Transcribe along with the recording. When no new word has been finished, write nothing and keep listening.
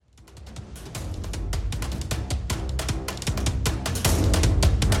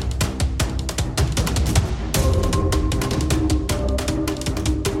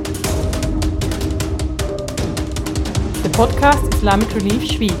Podcast Islamic Relief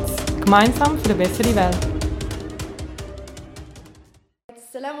Schweiz. Gemeinsam für eine bessere Welt.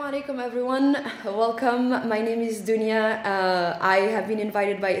 Assalamu alaikum everyone, welcome. My name is Dounia. I have been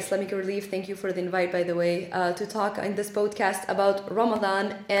invited by Islamic Relief, thank you for the invite by the way, to talk in this podcast about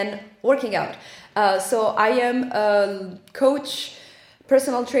Ramadan and working out. So I am a coach,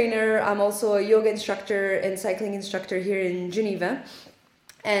 personal trainer, I'm also a yoga instructor and cycling instructor here in Geneva.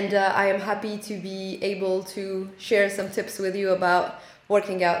 And I am happy to be able to share some tips with you about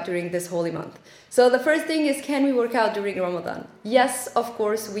working out during this holy month. So the first thing is, can we work out during Ramadan? Yes, of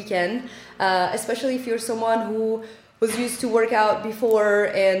course we can, especially if you're someone who was used to work out before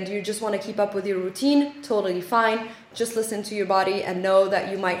and you just want to keep up with your routine, totally fine. Just listen to your body and know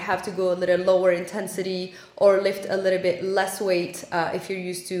that you might have to go a little lower intensity or lift a little bit less weight if you're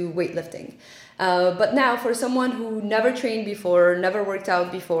used to weightlifting. But now for someone who never trained before, never worked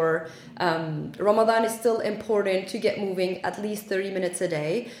out before, Ramadan is still important to get moving at least 30 minutes a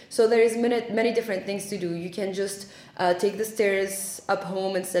day. So there is many different things to do. You can just take the stairs up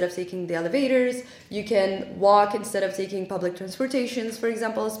home instead of taking the elevators. You can walk instead of taking public transportations, for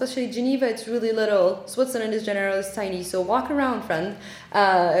example, especially Geneva, it's really little. Switzerland is generally tiny, so walk around, friend.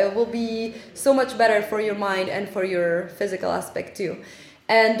 It will be so much better for your mind and for your physical aspect too.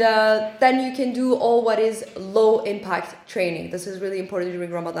 And then you can do all what is low impact training. This is really important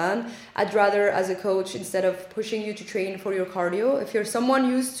during Ramadan. I'd rather, as a coach, instead of pushing you to train for your cardio, if you're someone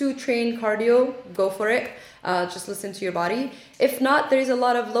used to train cardio, go for it. Just listen to your body. If not, there is a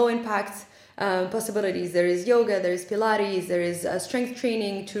lot of low impact possibilities. There is yoga, there is Pilates, there is strength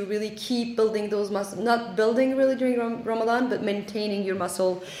training to really keep building those muscles. Not building really during Ramadan, but maintaining your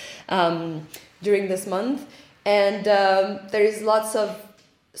muscle during this month. And there is lots of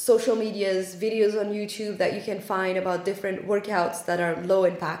social medias, videos on YouTube that you can find about different workouts that are low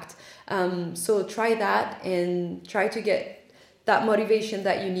impact. So try that and try to get that motivation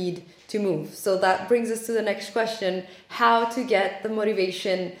that you need to move. So that brings us to the next question, how to get the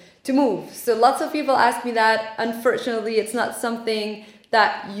motivation to move. So lots of people ask me that. Unfortunately, it's not something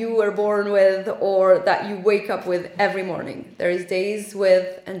that you were born with or that you wake up with every morning. There is days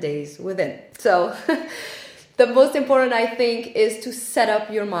with and days within. So the most important, I think, is to set up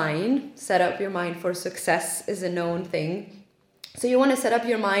your mind. Set up your mind for success is a known thing. So you want to set up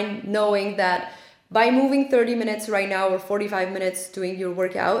your mind knowing that by moving 30 minutes right now or 45 minutes doing your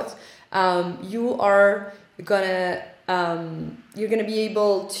workout, you're gonna be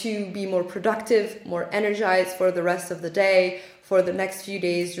able to be more productive, more energized for the rest of the day, for the next few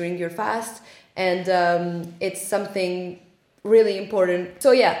days during your fast. And it's something really important.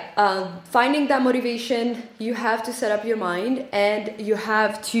 So finding that motivation, you have to set up your mind and you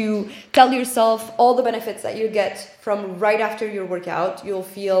have to tell yourself all the benefits that you get from right after your workout. You'll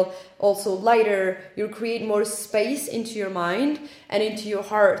feel also lighter, you'll create more space into your mind and into your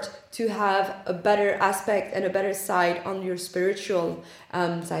heart to have a better aspect and a better side on your spiritual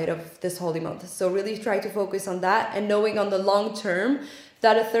side of this holy month. So really try to focus on that and knowing on the long term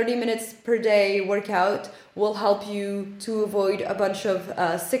that a 30 minutes per day workout will help you to avoid a bunch of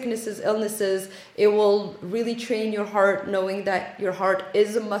sicknesses, illnesses. It will really train your heart, knowing that your heart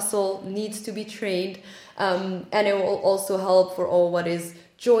is a muscle, needs to be trained. And it will also help for all what is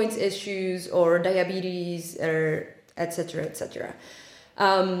joints issues or diabetes, or etc., etc.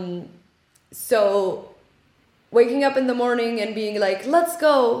 So waking up in the morning and being like, let's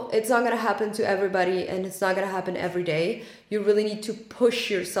go, it's not going to happen to everybody and it's not going to happen every day. You really need to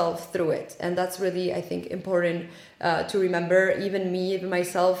push yourself through it. And that's really, I think, important to remember. Even me, even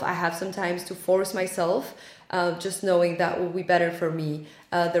myself, I have sometimes to force myself, just knowing that will be better for me.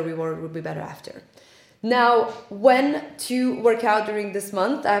 The reward will be better after. Now, when to work out during this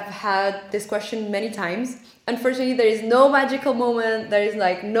month? I've had this question many times. Unfortunately, there is no magical moment. There is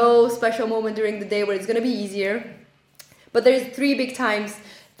like no special moment during the day where it's going to be easier. But there's 3 big times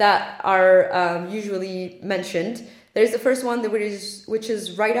that are usually mentioned. There's the first one, which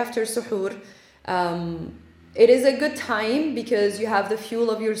is right after suhoor. It is a good time because you have the fuel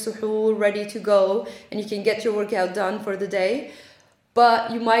of your suhoor ready to go and you can get your workout done for the day.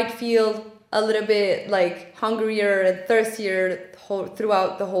 But you might feel a little bit like hungrier and thirstier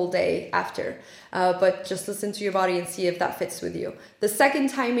throughout the whole day after. But just listen to your body and see if that fits with you. The second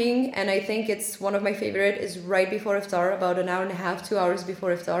timing, and I think it's one of my favorite, is right before iftar, about an hour and a half, 2 hours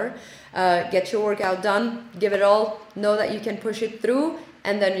before iftar. Get your workout done, give it all, know that you can push it through,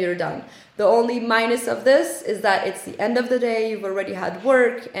 and then you're done. The only minus of this is that it's the end of the day, you've already had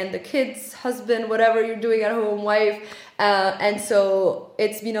work and the kids, husband, whatever you're doing at home, wife, and so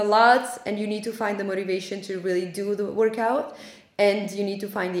it's been a lot and you need to find the motivation to really do the workout and you need to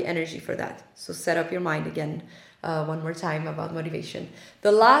find the energy for that. So set up your mind again one more time about motivation.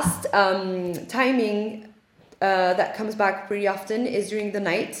 The last timing that comes back pretty often is during the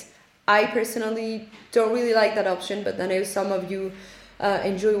night. I personally don't really like that option, but I know some of you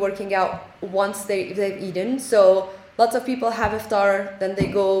enjoy working out once they've eaten. So lots of people have iftar, then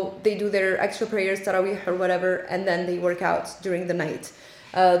they do their extra prayers, tarawih or whatever, and then they work out during the night.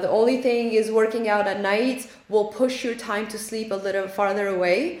 The only thing is working out at night will push your time to sleep a little farther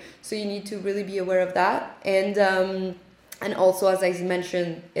away. So you need to really be aware of that. And also, as I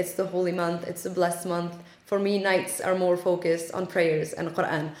mentioned, it's the holy month, it's a blessed month. For me, nights are more focused on prayers and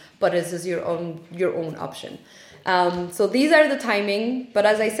Quran, but this is your own option. So these are the timing, but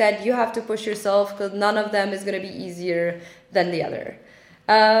as I said, you have to push yourself because none of them is going to be easier than the other.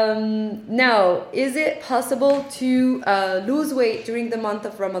 Now, is it possible to lose weight during the month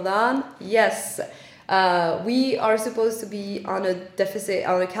of Ramadan? Yes. We are supposed to be on a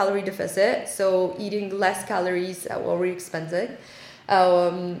calorie deficit, so eating less calories at what we're expecting.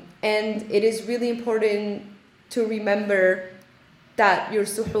 And it is really important to remember that your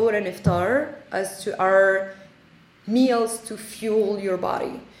suhoor and iftar are meals to fuel your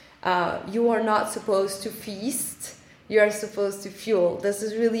body. You are not supposed to feast. You are supposed to fuel. This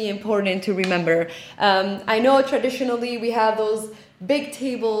is really important to remember. I know traditionally we have those big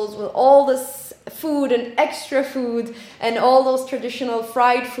tables with all this food and extra food and all those traditional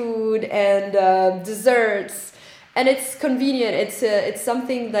fried food and desserts. And it's convenient. It's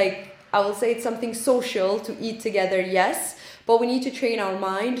something like, I will say it's something social to eat together, yes. But we need to train our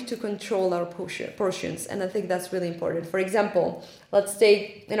mind to control our portions. And I think that's really important. For example, let's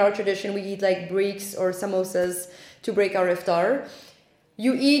say in our tradition, we eat like breaks or samosas to break our iftar.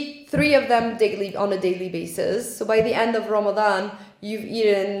 You eat 3 of them on a daily basis. So by the end of Ramadan, you've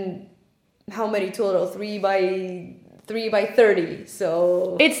eaten how many total? 3 by 30.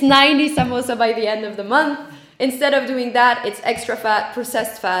 So it's 90 samosa by the end of the month. Instead of doing that, it's extra fat,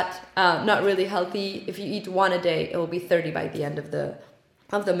 processed fat, not really healthy. If you eat 1 a day, it will be 30 by the end of the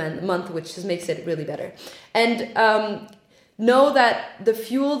month, which just makes it really better. And know that the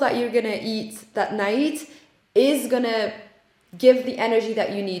fuel that you're going to eat that night is going to give the energy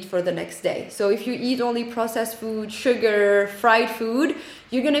that you need for the next day. So if you eat only processed food, sugar, fried food,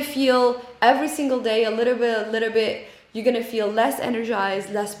 you're going to feel every single day a little bit. You're going to feel less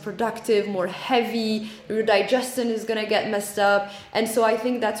energized, less productive, more heavy. Your digestion is going to get messed up. And so I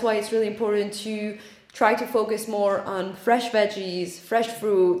think that's why it's really important to try to focus more on fresh veggies, fresh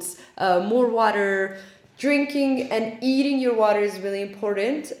fruits, more water. Drinking and eating your water is really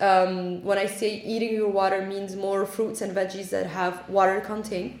important. When I say eating your water means more fruits and veggies that have water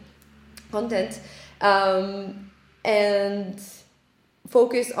content. And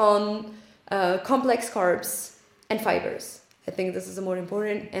focus on complex carbs and fibers. I think this is the more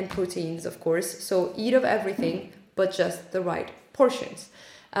important, and proteins, of course. So eat of everything, but just the right portions.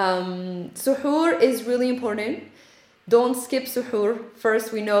 Suhoor is really important. Don't skip suhoor.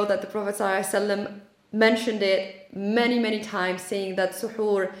 First, we know that the Prophet ﷺ mentioned it many times, saying that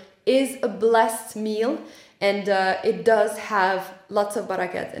suhoor is a blessed meal, and it does have lots of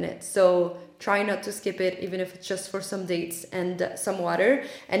barakat in it. So try not to skip it, even if it's just for some dates and some water.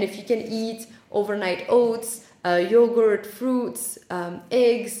 And if you can eat overnight oats, yogurt, fruits,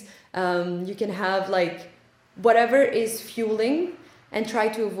 eggs, you can have like whatever is fueling, and try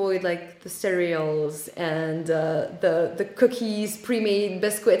to avoid like the cereals and the cookies, pre-made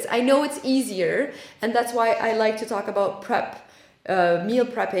biscuits. I know it's easier, and that's why I like to talk about meal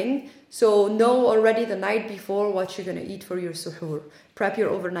prepping. So know already the night before what you're gonna eat for your suhoor. Prep your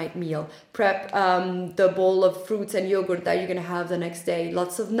overnight meal. Prep the bowl of fruits and yogurt that you're gonna have the next day.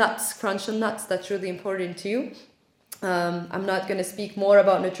 Lots of nuts, crunch on nuts. That's really important too. I'm not gonna speak more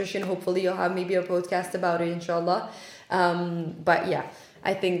about nutrition. Hopefully you'll have maybe a podcast about it, inshallah. But yeah,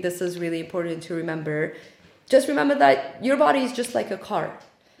 I think this is really important to remember. Just remember that your body is just like a car.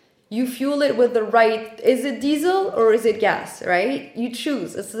 You fuel it with the right, is it diesel or is it gas, right? You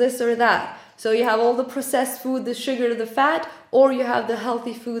choose, it's this or that. So you have all the processed food, the sugar, the fat, or you have the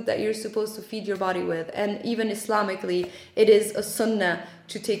healthy food that you're supposed to feed your body with. And even Islamically, it is a sunnah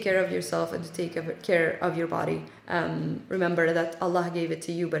to take care of yourself and to take care of your body. Remember that Allah gave it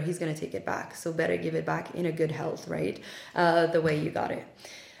to you, but He's going to take it back. So better give it back in a good health, right? The way you got it.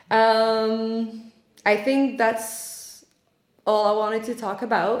 I think that's all I wanted to talk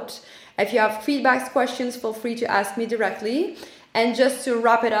about. If you have feedbacks, questions, feel free to ask me directly. And just to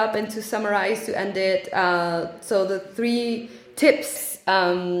wrap it up and to summarize, to end it, so the 3 tips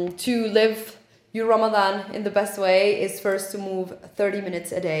to live your Ramadan in the best way is first to move 30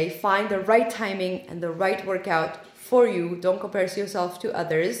 minutes a day. Find the right timing and the right workout for you. Don't compare yourself to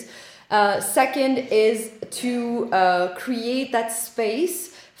others. Second is to create that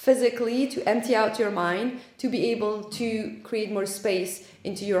space physically to empty out your mind, to be able to create more space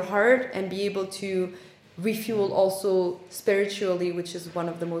into your heart and be able to refuel also spiritually, which is one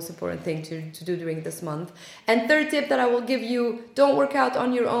of the most important things to do during this month. And third tip that I will give you, don't work out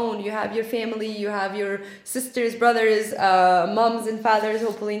on your own. You have your family, you have your sisters, brothers, moms and fathers,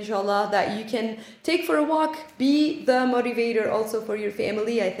 hopefully inshallah, that you can take for a walk. Be the motivator also for your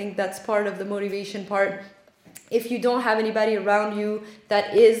family. I think that's part of the motivation part. If you don't have anybody around you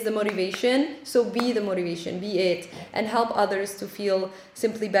that is the motivation, so be the motivation, be it, and help others to feel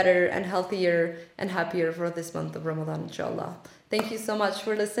simply better and healthier and happier for this month of Ramadan, inshallah. Thank you so much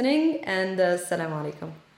for listening, and assalamu alaikum.